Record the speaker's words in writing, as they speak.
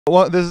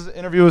Well, this is an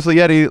interview with Lee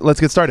Eddy. Let's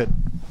get started.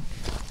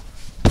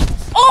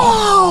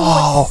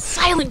 Oh!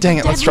 Silent. Dang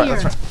it! Let's try.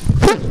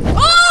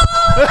 Oh!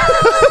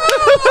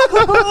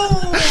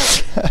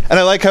 And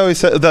I like how he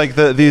said like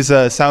these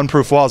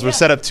soundproof walls were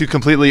set up to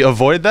completely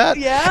avoid that.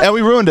 Yeah. And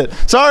we ruined it.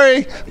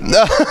 Sorry.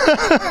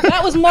 That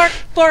was Mark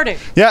farting.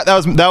 Yeah,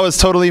 that was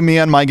totally me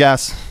and my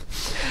gas.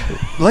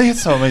 Lee,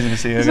 it's so amazing to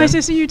see you. It's again. nice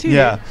to see you too.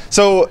 Yeah.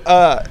 So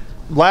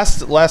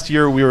last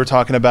year we were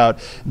talking about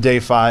day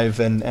 5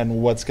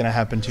 and what's going to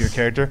happen to your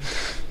character.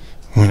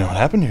 We know what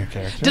happened to your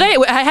character. Did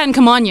I hadn't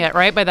come on yet,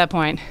 right? By that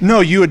point. No,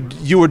 you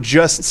were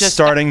just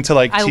starting to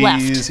like I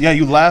tease. left. Yeah,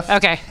 you left.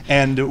 Okay.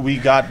 And we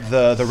got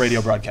the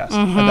radio broadcast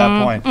at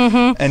that point.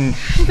 And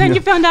Then you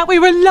found out we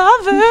were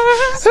lovers.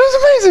 It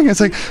was amazing. It's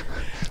like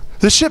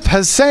the ship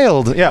has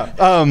sailed. Yeah.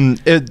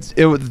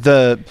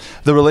 The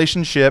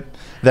relationship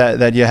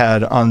that you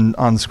had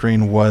on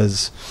screen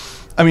was,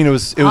 I mean, it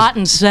was hot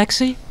and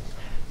sexy.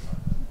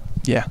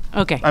 Yeah.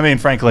 Okay. I mean,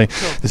 frankly,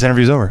 this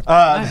interview's over.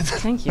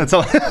 Thank you. That's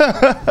all.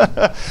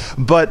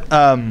 But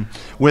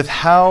with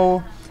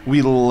how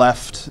we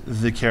left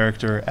the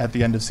character at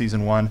the end of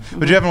season 1,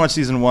 but you haven't watched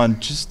season 1,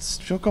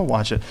 just go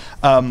watch it.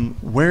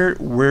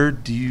 Where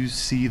do you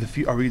see the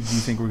future? Do you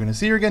think we're going to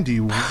see her again?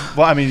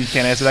 Well, I mean, you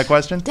can't answer that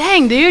question.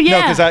 Dang, dude.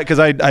 Yeah. No, because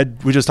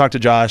we just talked to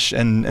Josh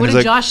and what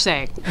did Josh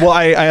say? Well,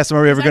 I asked him,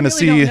 are we ever going to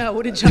see? I don't know.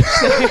 What did Josh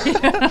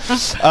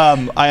say?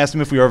 I asked him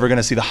if we were ever going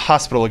to see the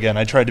hospital again.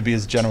 I tried to be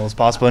as general as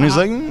possible, and he's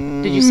like,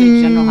 Did you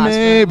say General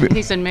Hospital? Maybe.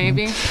 He said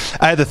maybe.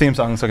 I had the theme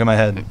song stuck in my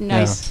head.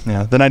 Nice.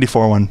 Yeah, the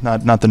 '94 one,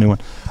 not the new one.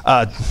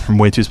 I'm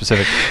way too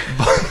specific.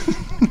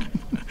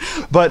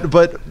 But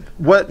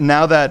what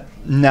now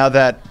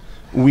that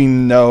we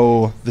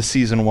know the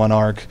season 1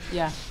 arc?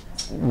 Yeah.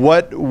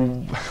 What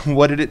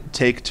did it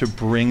take to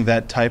bring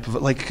that type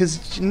of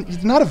because you're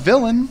not a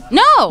villain?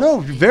 No,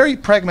 very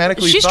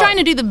pragmatically. She's trying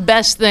to do the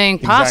best thing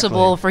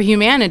possible for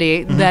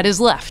humanity that is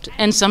left,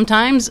 and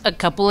sometimes a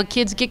couple of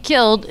kids get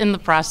killed in the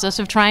process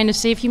of trying to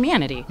save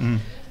humanity.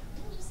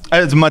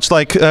 It's much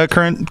like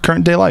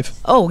current day life.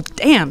 Oh,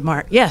 damn,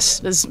 Mark.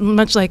 Yes, it's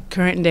much like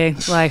current day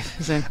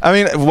life. I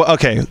mean,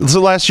 okay.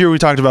 So last year we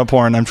talked about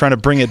porn. I'm trying to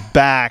bring it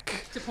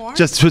back. To porn?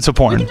 Just to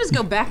porn. We can just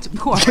go back to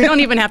porn. We don't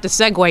even have to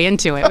segue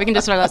into it. We can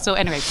just start. So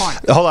anyway, porn.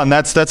 Hold on.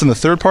 That's in the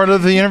third part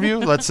of the interview.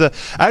 Let's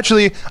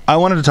actually, I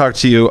wanted to talk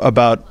to you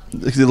about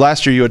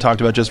last year. You had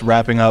talked about just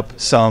wrapping up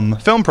some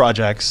film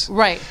projects.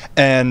 Right.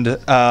 And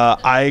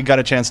I got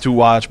a chance to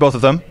watch both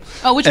of them.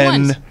 Oh, which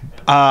ones?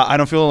 I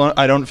don't feel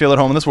at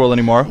home in this world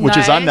anymore, which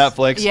is on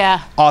Netflix.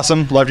 Yeah.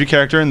 Awesome. Loved your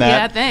character in that.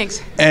 Yeah,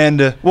 thanks.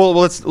 And well,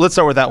 let's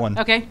start with that one.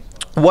 Okay.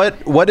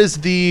 What is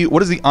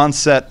the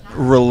onset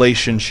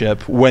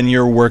relationship when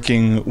you're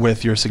working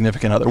with your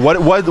significant other?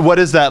 What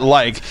is that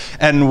like?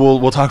 And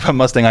we'll talk about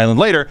Mustang Island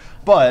later,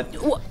 but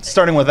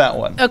starting with that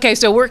one. Okay,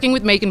 so working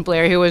with Macon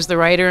Blair, who was the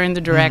writer and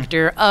the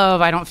director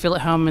of I Don't Feel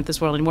at Home in This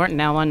World Anymore,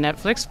 now on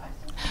Netflix.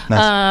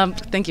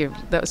 Nice. Thank you.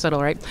 That was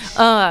subtle, right?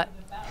 I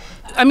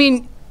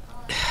mean,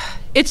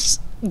 it's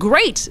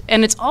great,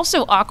 and it's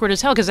also awkward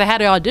as hell because I had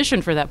to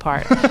audition for that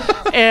part,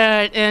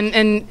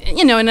 and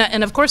you know,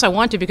 and of course I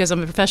want to because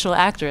I'm a professional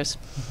actress,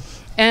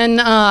 and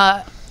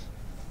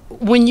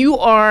when you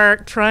are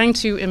trying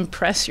to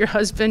impress your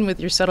husband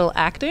with your subtle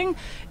acting,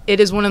 it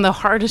is one of the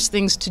hardest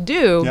things to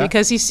do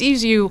because he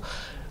sees you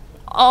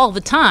all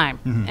the time,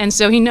 and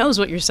so he knows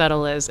what your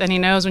subtle is, and he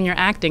knows when you're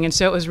acting, and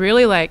so it was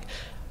really like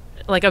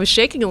I was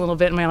shaking a little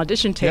bit in my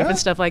audition tape and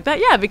stuff like that.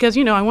 Yeah, because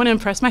you know I want to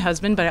impress my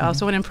husband, but I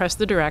also want to impress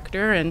the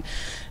director, and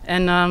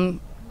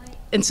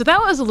so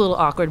that was a little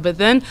awkward. But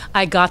then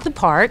I got the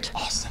part,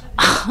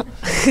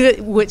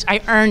 which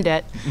I earned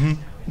it.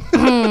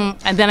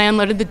 And then I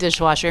unloaded the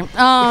dishwasher.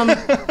 And you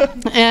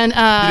didn't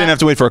have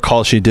to wait for a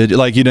call sheet, did you?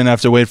 Like you didn't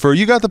have to wait for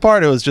you got the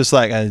part. It was just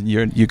like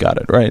you got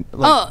it, right?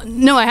 Like,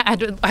 no, I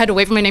had to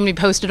wait for my name to be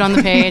posted on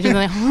the page and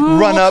then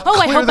run up.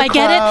 I hope I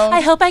get it. crowd.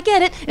 I hope I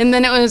get it. And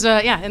then it was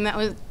and that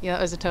was it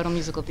was a total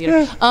musical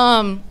theater.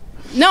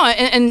 No,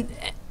 and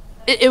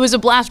it was a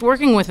blast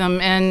working with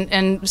him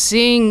and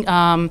seeing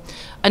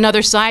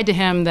another side to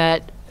him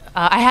that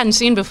I hadn't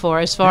seen before,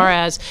 as far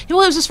as it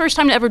was his first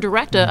time to ever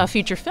direct a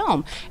feature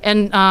film,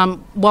 and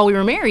while we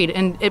were married,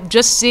 and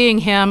just seeing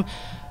him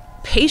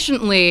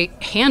patiently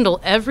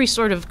handle every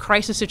sort of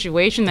crisis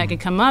situation that could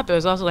come up, it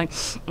was also like,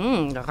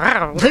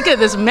 look at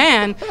this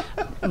man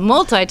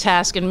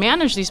multitask and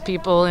manage these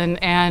people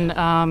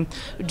and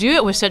do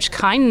it with such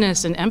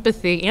kindness and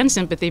empathy and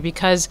sympathy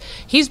because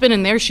he's been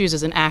in their shoes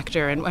as an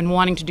actor and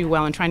wanting to do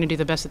well and trying to do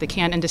the best that they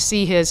can, and to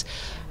see his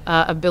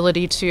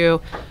ability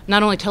to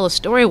not only tell a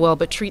story well,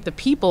 but treat the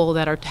people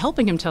that are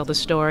helping him tell the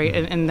story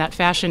in that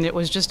fashion. It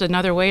was just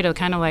another way to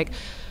kind of like,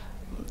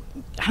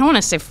 I don't want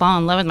to say fall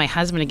in love with my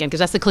husband again,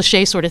 because that's the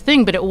cliche sort of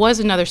thing, but it was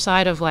another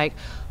side of like,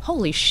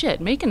 holy shit,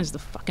 Macon is the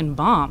fucking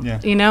bomb,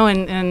 you know,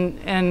 and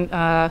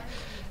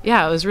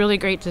yeah, it was really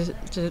great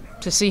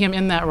to see him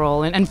in that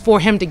role and for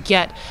him to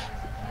get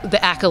the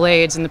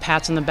accolades and the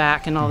pats on the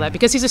back and all that,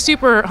 because he's a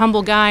super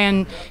humble guy,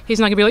 and he's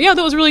not gonna be like, yeah,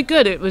 that was really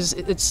good.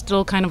 It's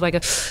still kind of like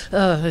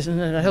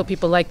I hope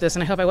people like this,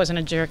 and I hope I wasn't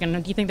a jerk,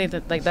 and do you think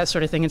that, like, that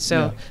sort of thing. And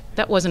so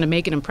that wasn't a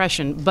make an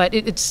impression, but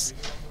it's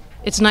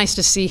nice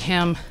to see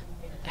him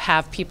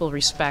have people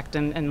respect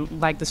and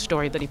like the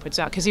story that he puts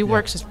out, because he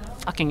works his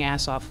fucking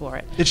ass off for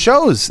it. It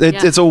shows.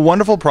 It's a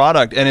wonderful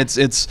product, and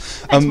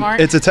Thanks,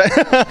 Mark.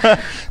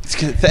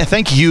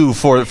 Thank you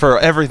for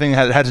everything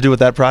that had to do with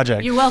that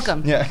project. You're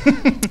welcome. Yeah.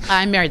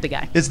 I married the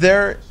guy.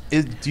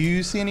 Do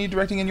you see any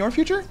directing in your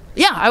future?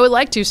 Yeah, I would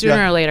like to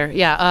sooner or later.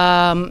 Yeah,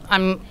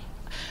 I'm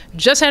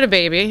just had a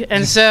baby,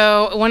 and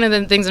so one of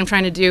the things I'm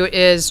trying to do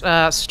is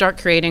start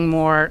creating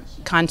more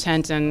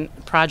content and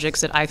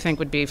projects that I think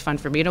would be fun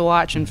for me to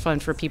watch and fun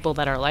for people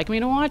that are like me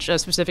to watch,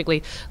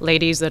 specifically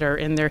ladies that are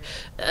in their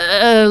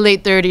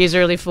late 30s,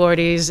 early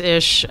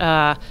 40s-ish.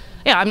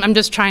 I'm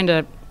just trying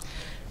to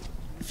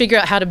figure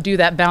out how to do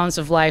that balance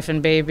of life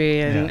and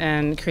baby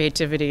and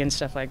creativity and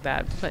stuff like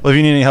that. But well, if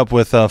you need any help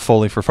with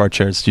Foley for fart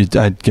chairs,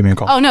 give me a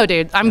call. Oh, no,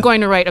 dude. I'm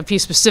going to write a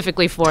piece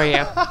specifically for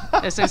you.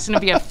 It's going to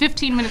be a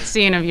 15-minute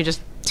scene of you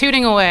just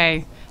tooting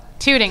away.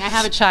 Tooting. I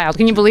have a child.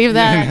 Can you believe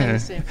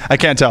that? I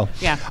can't tell.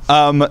 Yeah.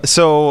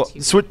 So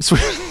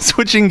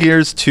switching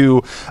gears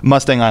to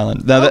Mustang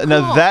Island. Now,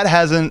 cool. that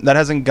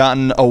hasn't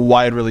gotten a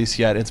wide release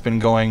yet. It's been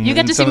going. You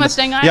got to see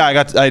Mustang Island?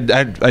 Yeah,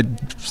 I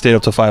stayed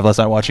up till 5 last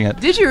night watching it.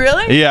 Did you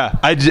really? Yeah.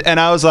 And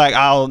I was like,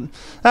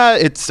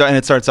 it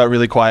starts out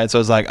really quiet, so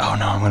I was like, oh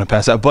no, I'm gonna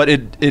pass out. But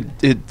it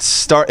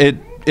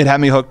had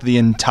me hooked the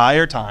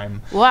entire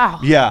time. Wow.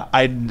 Yeah,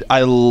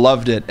 I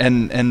loved it,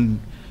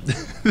 and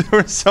there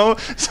were so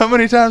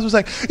many times I was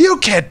like, you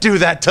can't do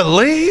that to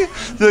Lee.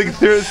 Like,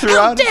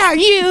 how dare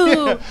you?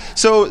 Yeah.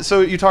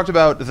 So you talked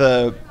about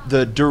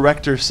the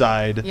director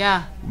side.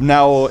 Yeah.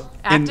 Now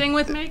acting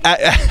with Megan.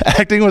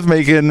 Acting with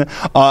Megan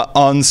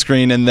on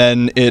screen, and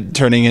then it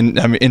turning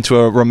into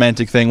a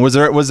romantic thing. Was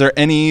there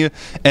any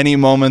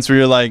moments where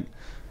you're like,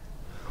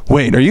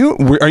 wait, are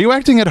you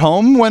acting at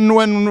home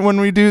when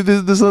we do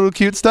this little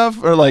cute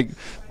stuff, or like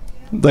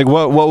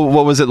what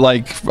was it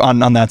like on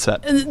that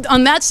set?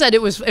 On that set,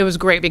 it was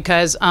great,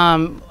 because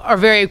our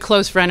very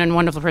close friend and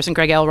wonderful person,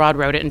 Greg Elrod,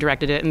 wrote it and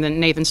directed it, and then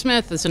Nathan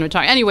Smith, the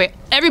cinematographer. Anyway,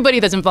 everybody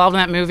that's involved in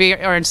that movie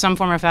are in some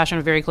form or fashion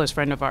a very close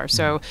friend of ours.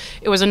 So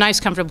it was a nice,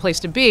 comfortable place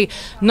to be.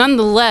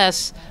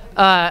 Nonetheless,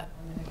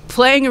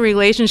 playing a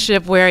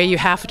relationship where you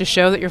have to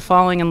show that you're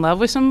falling in love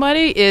with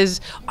somebody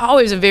is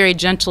always a very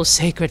gentle,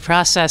 sacred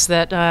process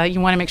that you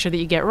want to make sure that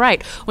you get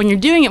right. When you're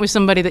doing it with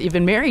somebody that you've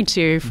been married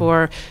to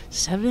for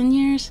 7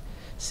 years,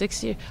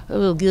 6 years,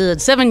 oh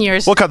good, 7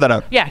 years. We'll cut that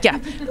out. Yeah,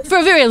 for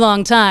a very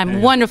long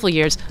time, wonderful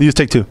years. You just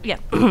take 2. Yeah.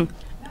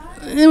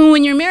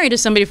 When you're married to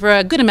somebody for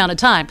a good amount of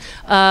time,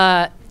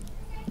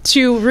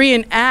 to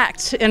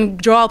reenact and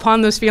draw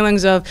upon those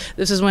feelings of,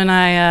 this is when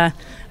I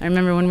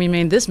remember when we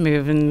made this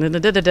move, and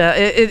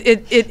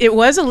it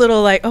was a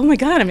little like, oh my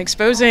God, I'm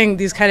exposing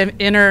these kind of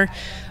inner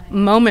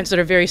moments that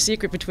are very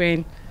secret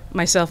between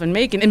myself and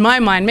Megan. In my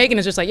mind, Megan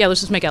is just like, yeah, let's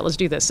just make out, let's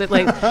do this.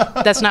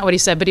 That's not what he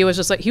said, but he was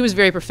just like, he was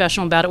very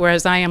professional about it,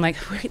 whereas I am like,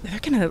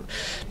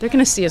 they're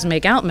gonna see us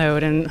make out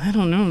mode, and I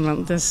don't know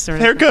about this.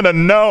 They're gonna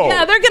know.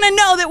 Yeah, they're gonna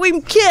know that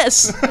we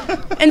kiss,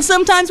 and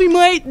sometimes we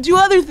might do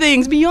other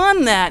things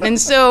beyond that, and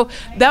so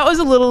that was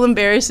a little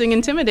embarrassing,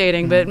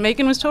 intimidating, but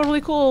Megan was totally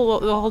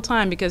cool the whole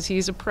time, because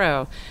he's a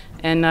pro,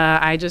 and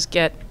I just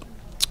get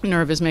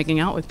nervous making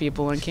out with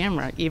people on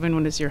camera, even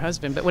when it's your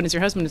husband. But when it's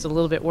your husband, it's a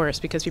little bit worse,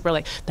 because people are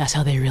like, that's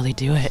how they really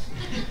do it.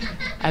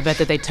 I bet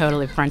that they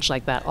totally French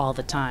like that all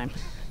the time.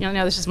 No,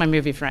 this is my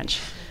movie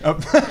French.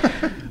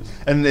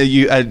 And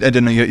I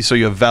didn't know. So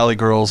you have Valley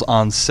Girls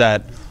on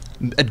set,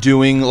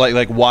 doing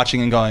like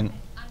watching and going.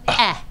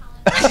 Yeah.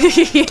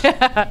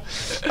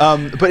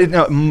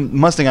 But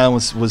Mustang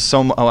Island was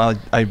so.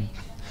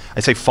 I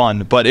say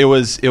fun, but it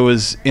was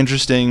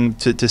interesting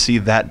to see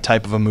that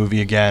type of a movie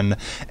again,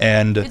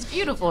 and it's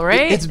beautiful,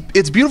 right?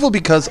 It's beautiful,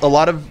 because a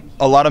lot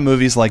of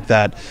movies like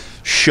that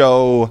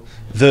show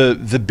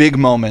the big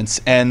moments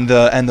and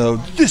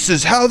the this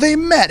is how they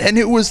met, and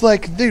it was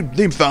like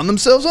they found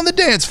themselves on the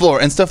dance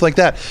floor and stuff like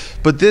that.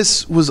 But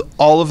this was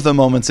all of the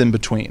moments in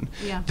between.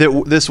 Yeah.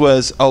 This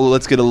was,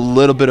 let's get a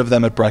little bit of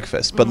them at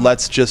breakfast, but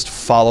let's just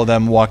follow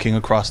them walking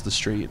across the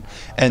street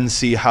and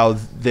see how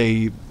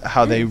they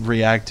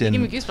react. You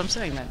give me goosebumps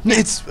saying that.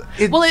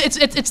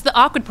 It's the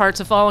awkward parts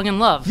of falling in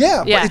love.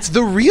 Yeah, but it's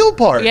the real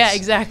parts. Yeah,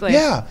 exactly.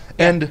 Yeah,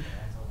 and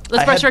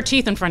let's brush our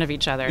teeth in front of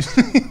each other.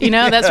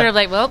 That's sort of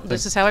like, well,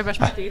 this is how I brush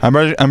my teeth.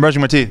 I'm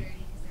brushing my teeth.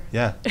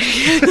 Yeah.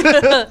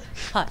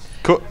 Hot.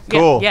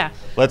 Cool. Yeah.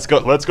 Let's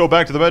go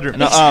back to the bedroom.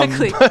 No,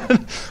 exactly.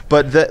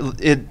 But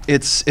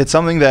it's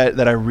something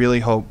that I really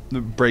hope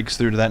breaks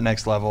through to that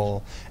next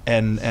level,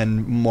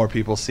 and more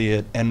people see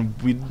it. And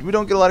we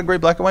don't get a lot of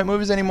great black and white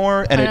movies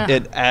anymore, and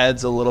it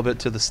adds a little bit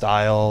to the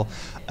style,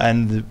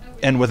 and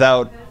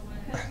without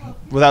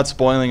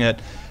spoiling it,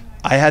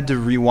 I had to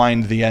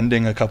rewind the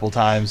ending a couple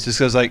times, just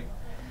because and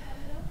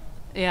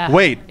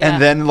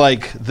then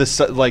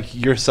like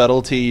your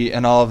subtlety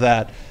and all of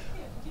that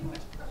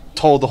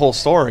told the whole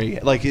story.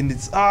 Like, and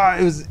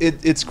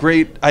it's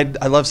great. I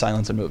love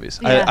silence in movies.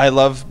 Yeah. I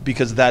love,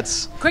 because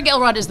that's Craig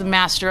Elrod is the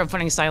master of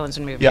putting silence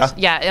in movies.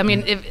 Yeah? I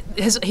mean,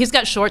 he's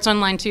got shorts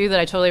online too that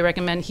I totally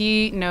recommend.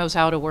 He knows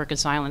how to work in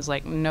silence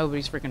like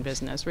nobody's freaking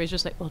business. Where he's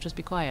just like, well, just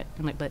be quiet.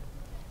 I'm like, but.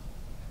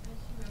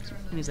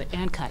 And he's like,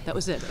 and cut. That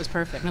was it. That was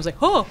perfect. And I was like,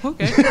 oh,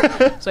 okay.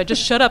 So I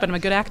just shut up and I'm a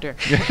good actor.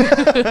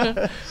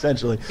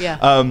 Essentially.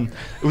 Yeah.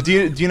 Do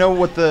you know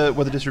what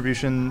the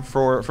distribution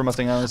for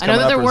Mustang Island is I coming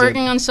know up, that they're or is it-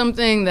 working on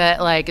something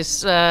that like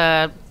is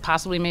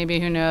possibly,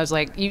 maybe, who knows,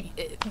 like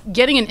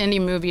getting an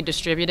indie movie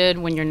distributed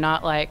when you're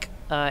not like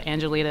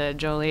Angelina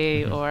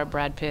Jolie or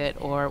Brad Pitt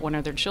or one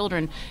of their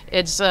children,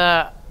 it's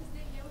a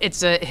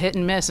hit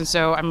and miss, and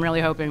so I'm really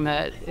hoping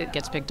that it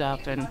gets picked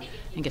up and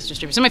gets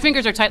distributed. So my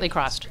fingers are tightly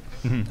crossed.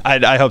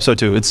 I hope so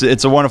too.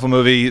 It's a wonderful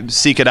movie.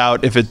 Seek it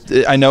out.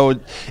 I know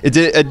it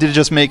did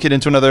just make it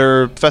into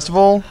another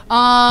festival.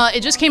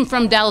 It just came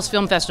from Dallas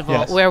Film Festival,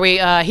 Yes.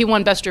 where he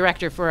won Best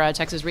Director for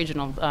Texas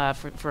Regional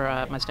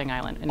for Mustang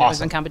Island, and it was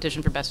Awesome. in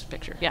competition for Best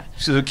Picture. Yeah.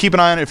 So keep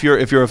an eye on it if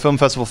you're a film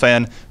festival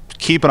fan.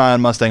 Keep an eye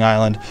on Mustang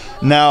Island.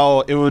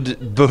 Now it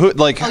would behoove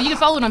Oh, you can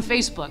follow it on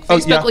Facebook. Oh,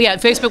 Yeah,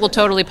 Facebook will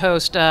totally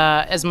post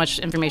as much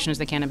information as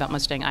they can about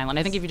Mustang Island.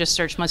 I think if you just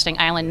search Mustang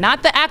Island,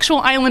 not the actual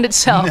island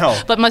itself, No.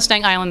 but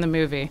Mustang Island the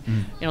movie,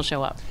 it'll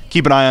show up.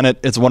 Keep an eye on it.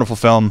 It's a wonderful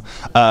film.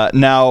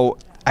 Now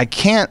I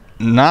can't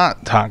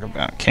not talk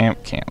about Camp.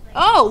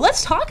 Oh,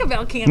 let's talk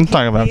about Camp. Let's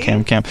talk about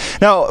Camp.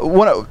 Now,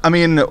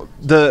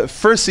 the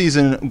first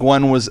season,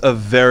 Gwen was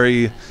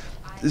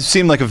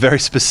seemed like a very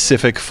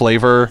specific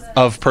flavor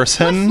of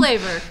person. What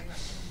flavor?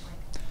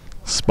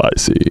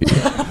 Spicy.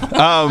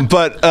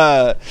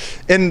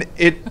 And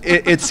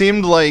it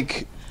seemed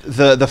like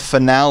the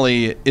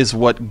finale is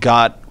what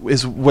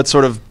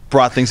sort of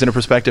brought things into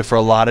perspective for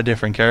a lot of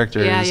different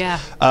characters. Yeah.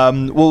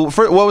 What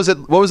was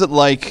it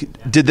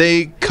like? Did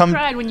they come? I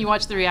cried when you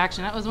watched the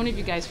reaction. That was one of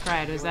you guys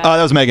cried. Was that? Oh,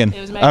 that was Megan.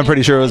 It was Megan. I'm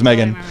pretty sure it was I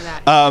Megan. remember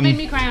that. It made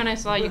me cry when I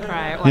saw you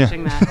cry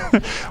watching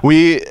that.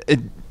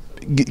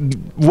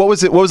 What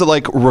was it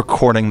like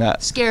recording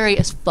that? Scary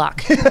as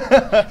fuck.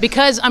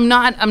 Because I'm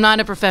not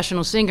a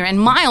professional singer, and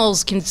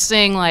Miles can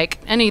sing like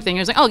anything. He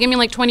was like, oh, give me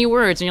like 20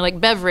 words, and you're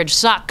like, beverage,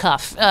 sock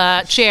cuff,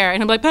 chair,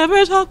 and I'm like,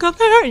 beverage, sock cuff,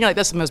 and you're like,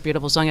 that's the most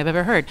beautiful song I've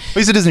ever heard.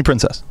 Well, he's a Disney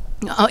princess.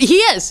 Oh, he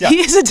is. Yeah. He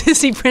is a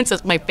Disney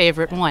princess, my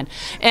favorite one.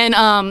 And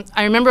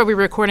I remember we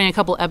were recording a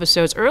couple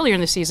episodes earlier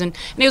in the season,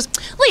 and he goes,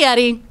 Lee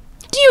Eddy,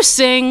 do you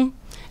sing?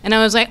 And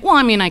I was like, well,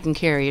 I mean, I can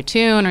carry a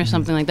tune or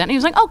something like that. And he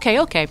was like, okay.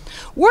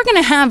 We're going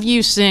to have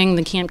you sing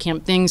the Camp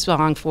theme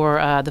song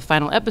for the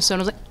final episode. I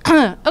was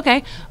like,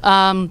 okay.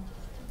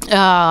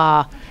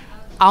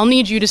 I'll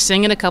need you to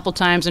sing it a couple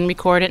times and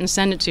record it and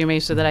send it to me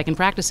so that I can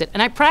practice it.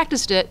 And I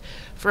practiced it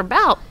for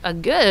about a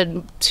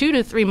good 2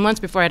 to 3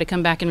 months before I had to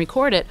come back and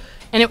record it.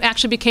 And it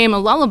actually became a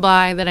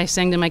lullaby that I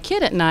sang to my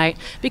kid at night,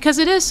 because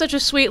it is such a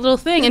sweet little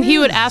thing. And he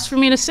would ask for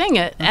me to sing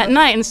it at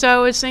night. And so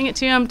I would sing it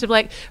to him to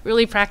like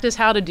really practice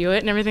how to do it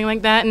and everything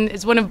like that. And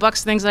it's one of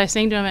Buck's things that I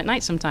sing to him at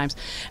night sometimes.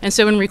 And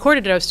so when we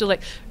recorded it, I was still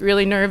like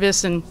really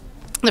nervous, and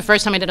the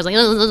first time I did it,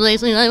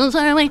 I was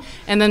like,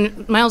 and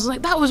then Miles was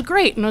like, that was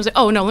great. And I was like,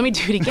 oh no, let me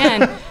do it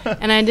again.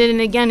 And I did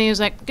it again, and he was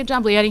like, good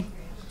job, Lee Eddy.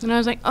 And I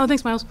was like, oh,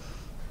 thanks, Miles.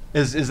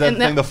 Is that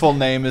thing, the full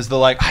name is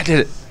I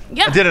did it.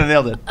 Yeah. I did it, I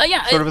nailed it.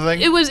 Yeah. Sort of a thing?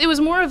 It was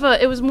more of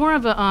a it was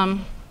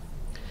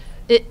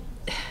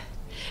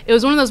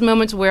one of those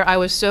moments where I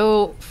was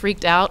so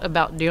freaked out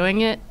about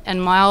doing it,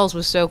 and Miles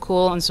was so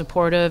cool and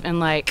supportive and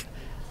like,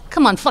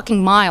 come on,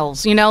 fucking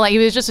Miles, like he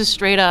was just a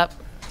straight up,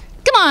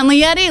 come on,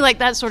 Lee Eddy, like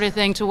that sort of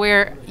thing, to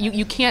where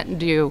you can't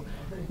do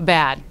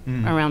bad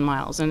around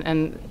Miles.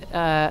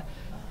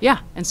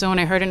 Yeah, and so when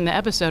I heard it in the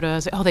episode, I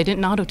was like, oh, they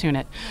didn't auto-tune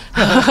it.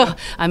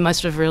 I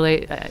must have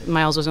really,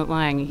 Miles wasn't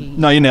lying.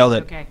 No, you nailed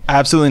it. Okay.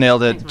 Absolutely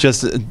nailed it. Thanks,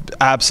 Just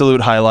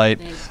absolute highlight.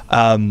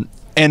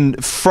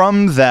 And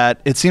from that,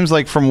 it seems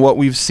like from what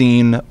we've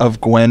seen of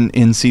Gwen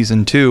in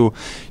season 2,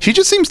 she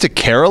just seems to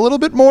care a little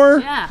bit more.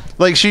 Yeah.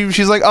 Like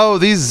she's like, oh,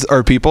 these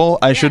are people.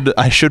 I should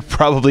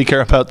probably care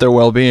about their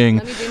well-being.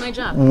 Let me do my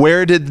job.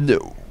 Where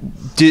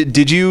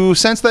did you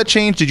sense that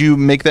change? Did you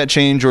make that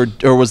change,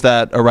 or was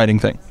that a writing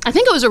thing? I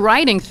think it was a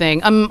writing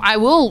thing. I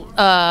will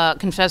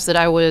confess that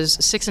I was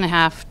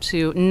 6.5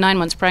 to 9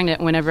 months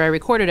pregnant whenever I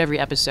recorded every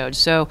episode.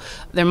 So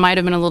there might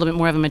have been a little bit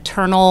more of a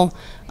maternal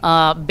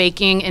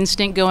baking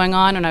instinct going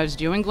on when I was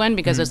doing Gwen,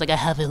 because I was like, I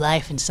have a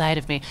life inside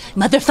of me,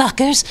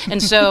 motherfuckers.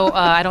 And so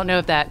I don't know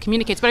if that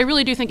communicates, but I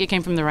really do think it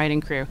came from the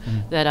writing crew,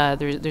 that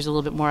there's a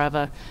little bit more of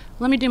a,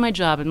 let me do my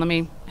job and let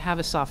me have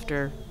a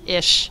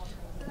softer-ish,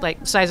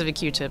 like size of a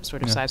Q-tip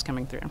sort of size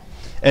coming through.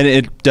 And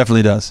it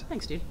definitely does.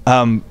 Thanks, dude.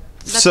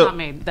 That's So, not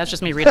me. That's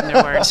just me reading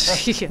their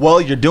words. well,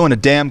 you're doing a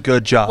damn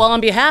good job. Well,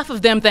 on behalf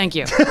of them, thank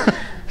you.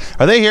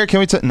 Are they here? Can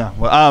we? No.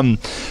 Well,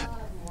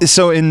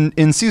 so in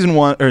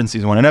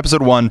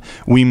episode 1,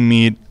 we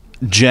meet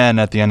Jen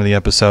at the end of the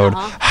episode.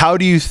 How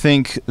do you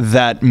think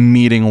that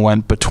meeting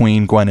went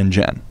between Gwen and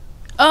Jen?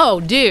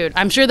 Oh, dude,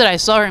 I'm sure that I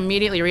saw her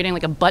immediately reading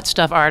like a butt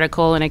stuff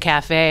article in a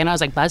cafe, and I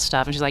was like, butt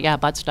stuff? And she's like, yeah,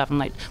 butt stuff. I'm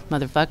like,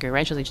 motherfucker,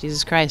 right? She's like,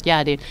 Jesus Christ,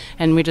 yeah, dude.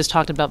 And we just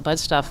talked about butt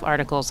stuff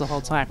articles the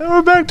whole time. And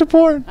we're back to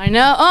porn. I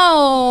know.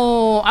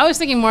 Oh, I was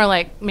thinking more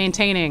like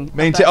maintaining.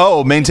 Maintain.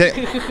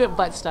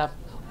 Butt stuff.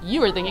 You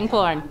were thinking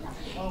porn.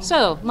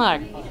 So,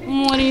 Mark,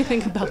 what do you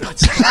think about butt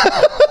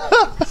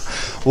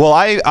stuff? Well,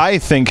 I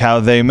think how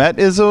they met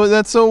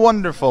that's a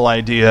wonderful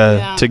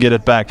idea to get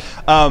it back.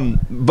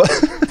 But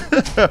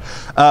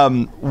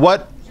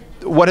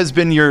what has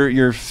been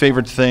your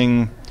favorite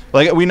thing?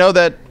 Like we know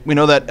that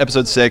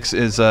episode 6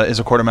 is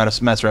a quarter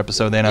semester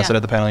episode. They announced it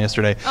at the panel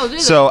yesterday. Oh,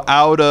 did so they?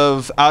 out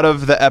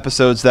of the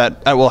episodes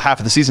that half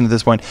of the season at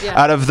this point,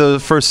 out of the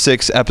first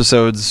 6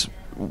 episodes,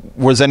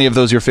 was any of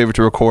those your favorite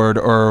to record,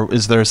 or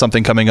is there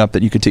something coming up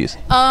that you could tease?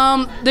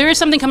 There is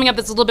something coming up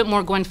that's a little bit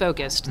more Gwen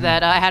focused.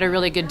 That I had a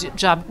really good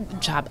job.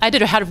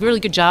 Had a really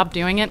good job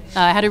doing it.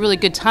 I had a really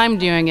good time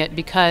doing it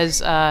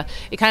because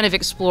it kind of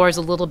explores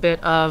a little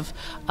bit of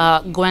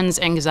Gwen's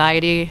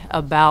anxiety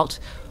about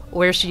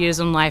where she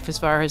is in life as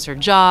far as her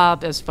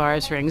job, as far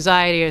as her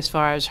anxiety, as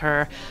far as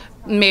her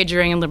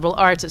majoring in liberal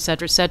arts, et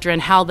cetera,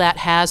 and how that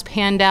has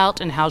panned out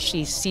and how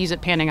she sees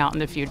it panning out in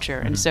the future.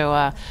 And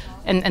so,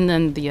 and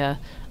then the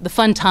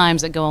fun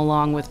times that go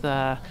along with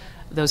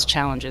those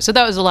challenges. So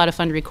that was a lot of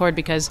fun to record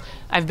because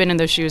I've been in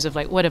those shoes of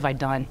like, what have I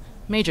done?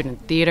 Majored in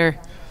theater.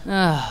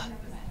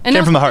 And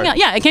came from the heart.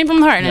 Yeah, it came from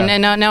the heart,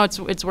 and now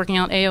it's working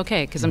out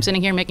a-okay because I'm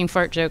sitting here making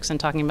fart jokes and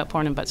talking about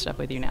porn and butt stuff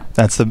with you now.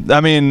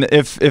 I mean,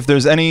 if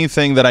there's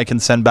anything that I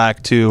can send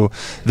back to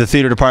the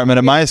theater department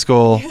at my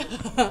school,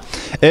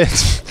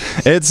 it's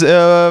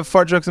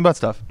fart jokes and butt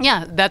stuff.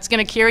 Yeah, that's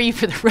gonna carry you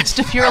for the rest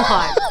of your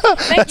life.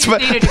 Thank you,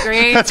 theater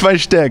degree. That's my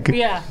shtick.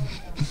 Yeah.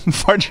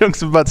 Fart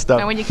jokes and butt stuff.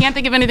 And when you can't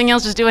think of anything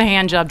else, just do a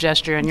hand job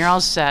gesture, and you're all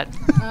set.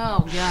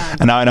 Oh God.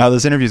 And now I know how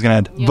this interview's gonna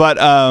end. Yeah. But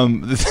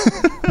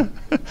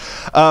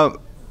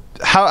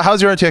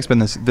how's your RTX been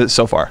this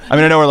so far? I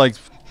mean, I know we're like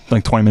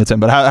 20 minutes in,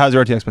 but how's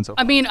your RTX been so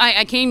far? I mean,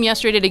 I came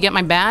yesterday to get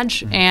my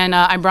badge, and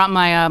I brought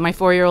my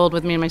 4-year-old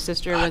with me and my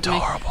sister with me.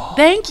 Adorable.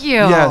 Thank you.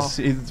 Yes,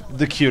 he's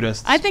the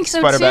cutest. I think so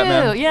Spider too.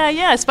 Batman.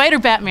 Yeah, Spider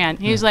Batman.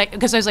 He was like,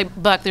 because I was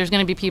like, Buck, there's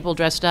gonna be people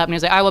dressed up, and he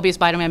was like, I will be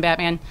Spider-Man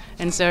Batman,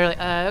 and so we're like,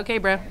 okay,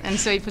 bro. And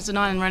so he puts it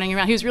on and running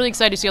around. He was really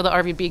excited to see all the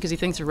RVB because he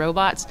thinks they're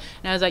robots,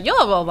 and I was like,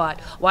 you're a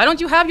robot. Why don't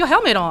you have your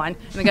helmet on?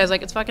 And the guy's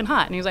like, it's fucking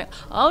hot, and he was like,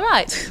 all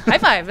right, high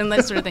five, and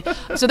that sort of thing.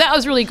 So that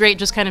was really great,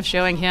 just kind of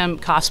showing him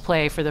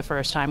cosplay for the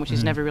first time, which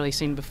he's never really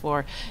seen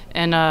before.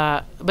 And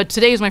but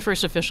today is my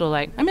first official,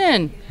 like, I'm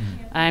in.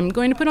 I'm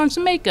going to put on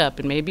some makeup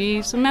and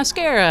maybe some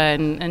mascara,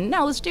 and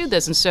now let's do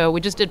this. And so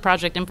we just did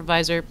Project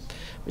Improviser.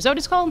 Is that what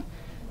it's called?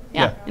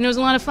 Yeah. And it was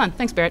a lot of fun.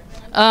 Thanks, Barrett.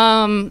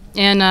 I'm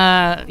going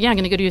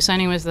to go do a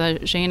signing with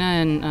Shayna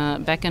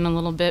and Becca in a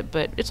little bit,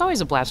 but it's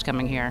always a blast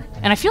coming here.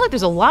 And I feel like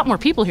there's a lot more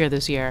people here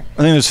this year.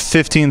 I think there's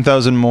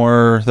 15,000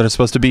 more that are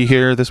supposed to be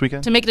here this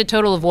weekend. To make it a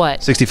total of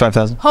what?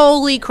 65,000.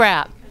 Holy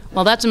crap.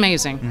 Well, that's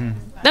amazing.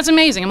 That's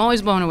amazing. I'm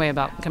always blown away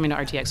about coming to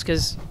RTX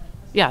because,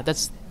 yeah,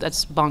 that's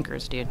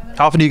bonkers, dude.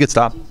 How often do you get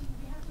stopped?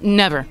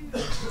 Never.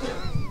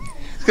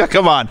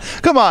 Come on.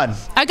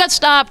 I got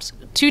stopped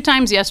 2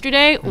 times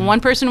yesterday. One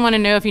person wanted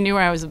to know if you knew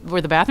where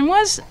the bathroom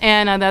was,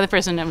 and the other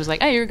person was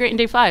like, "Hey, you were great in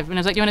day 5." And I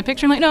was like, "You want a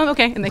picture?" I'm like, "No, I'm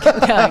okay." And they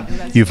kept going.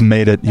 You've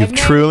made it. You've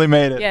truly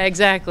made it. Yeah,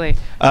 exactly.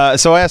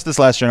 So I asked this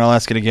last year, and I'll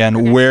ask it again.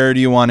 Okay. Where do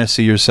you want to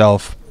see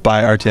yourself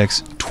by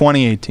RTX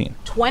 2018?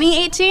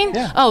 2018?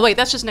 Yeah. Oh wait,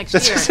 that's just next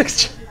year. Just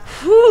next year.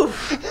 Whew.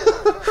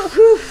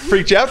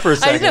 Freaked you out for a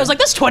second. I was like,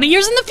 that's 20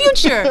 years in the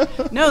future.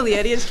 No, Lee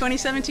Eddy, it's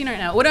 2017 right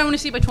now. What do I want to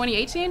see by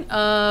 2018?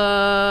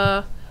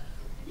 Oh,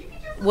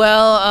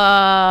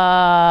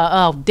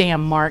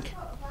 damn, Mark.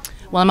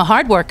 Well, I'm a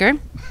hard worker,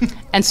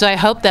 and so I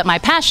hope that my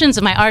passions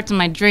and my arts and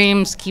my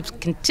dreams keeps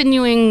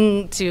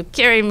continuing to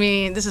carry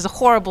me. This is a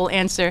horrible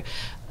answer.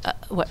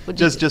 What would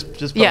just at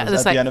the end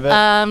of it,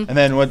 and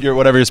then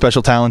whatever your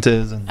special talent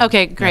is.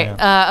 Okay, great.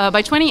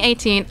 By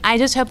 2018, I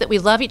just hope that we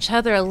love each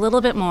other a little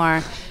bit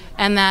more,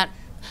 and that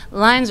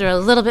lines are a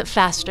little bit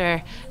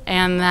faster,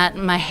 and that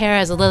my hair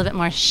is a little bit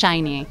more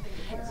shiny,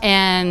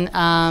 and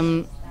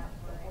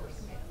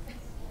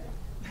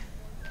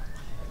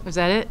was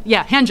that it?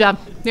 Yeah, hand job.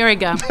 There we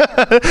go.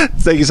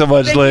 Thank you so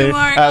much, Lee. Thank you,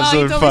 Mark.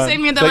 Absolute you totally fun.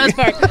 saved me at the last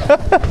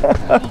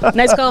part.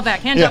 Nice callback.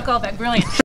 Hand job callback. Brilliant.